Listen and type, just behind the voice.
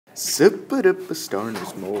Sip it up a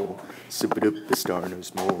star-nosed mole, sip it up a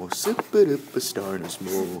star-nosed mole, sip it up a star-nosed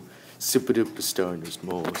mole, sip it up a star-nosed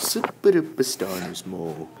mole, sip it up a star-nosed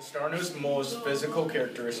mole. The star-nosed mole's physical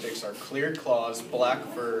characteristics are clear claws, black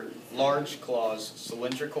fur, large claws,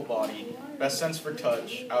 cylindrical body, best sense for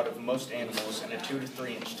touch out of most animals, and a 2 to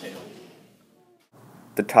 3 inch tail.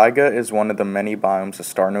 The taiga is one of the many biomes a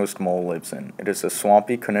star-nosed mole lives in. It is a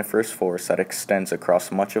swampy coniferous forest that extends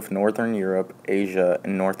across much of northern Europe, Asia,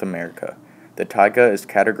 and North America. The taiga is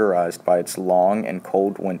categorized by its long and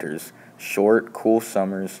cold winters, short, cool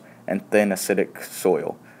summers, and thin acidic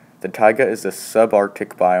soil. The taiga is a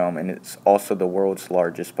subarctic biome and it's also the world's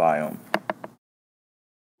largest biome.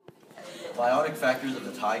 Biotic factors of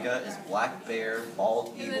the taiga is black bear,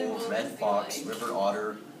 bald eagle, red fox, river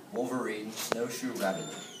otter, wolverine, snowshoe rabbit.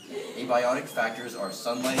 Abiotic factors are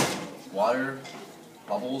sunlight, water,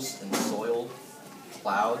 bubbles in the soil,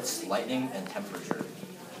 clouds, lightning, and temperature.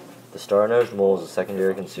 The star-nosed mole is a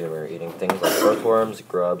secondary consumer, eating things like earthworms,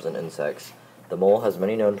 grubs, and insects. The mole has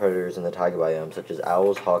many known predators in the taiga biome, such as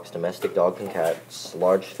owls, hawks, domestic dogs and cats,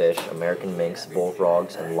 large fish, American minks,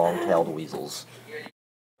 bullfrogs, and long-tailed weasels. The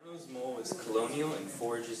star-nosed mole is colonial and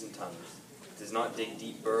forages in tunnels. It does not dig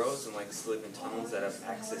deep burrows and likes to live in tunnels that have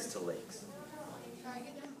access to lakes.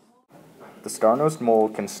 The star-nosed mole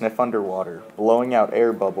can sniff underwater, blowing out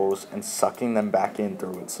air bubbles and sucking them back in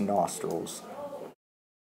through its nostrils.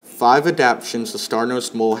 5 adaptations the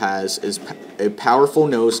star-nosed mole has is a powerful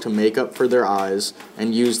nose to make up for their eyes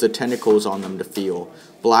and use the tentacles on them to feel,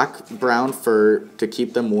 black-brown fur to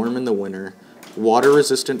keep them warm in the winter,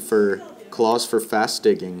 water-resistant fur, claws for fast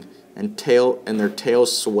digging, and their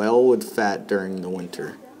tails swell with fat during the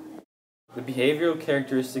winter. The behavioral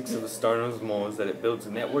characteristics of the star-nosed mole is that it builds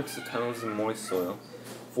networks of tunnels in moist soil,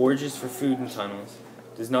 forages for food in tunnels,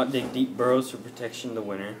 does not dig deep burrows for protection in the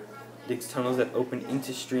winter, digs tunnels that open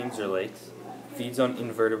into streams or lakes, feeds on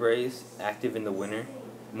invertebrates, active in the winter,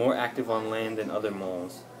 more active on land than other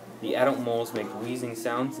moles. The adult moles make wheezing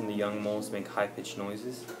sounds and the young moles make high-pitched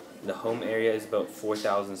noises. The home area is about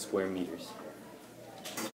 4,000 square meters.